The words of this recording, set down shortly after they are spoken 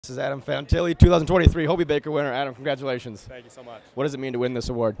This is Adam Fantilli, 2023 Hobey Baker winner. Adam, congratulations. Thank you so much. What does it mean to win this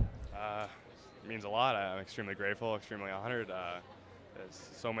award? It means a lot. I'm extremely grateful, extremely honored. There's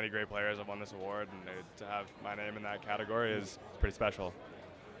so many great players have won this award, and to have my name in that category is pretty special.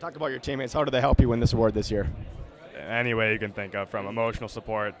 Talk about your teammates. How did they help you win this award this year? Any way you can think of, from emotional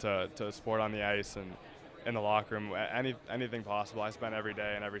support to sport on the ice and in the locker room, anything possible. I spent every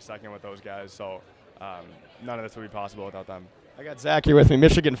day and every second with those guys, so none of this would be possible without them. I got Zach here with me,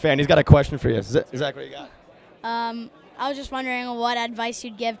 Michigan fan. He's got a question for you. Zach, what you got? I was just wondering what advice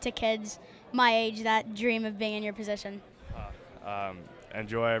you'd give to kids my age that dream of being in your position.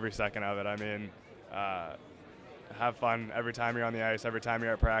 Enjoy every second of it. I mean, have fun every time you're on the ice, every time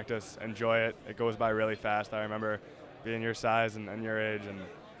you're at practice. Enjoy it. It goes by really fast. I remember being your size and your age, and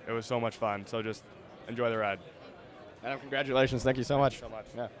it was so much fun. So just enjoy the ride. Adam, congratulations. Thank you so much. Thank you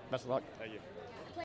so much. Yeah, best of luck. Thank you.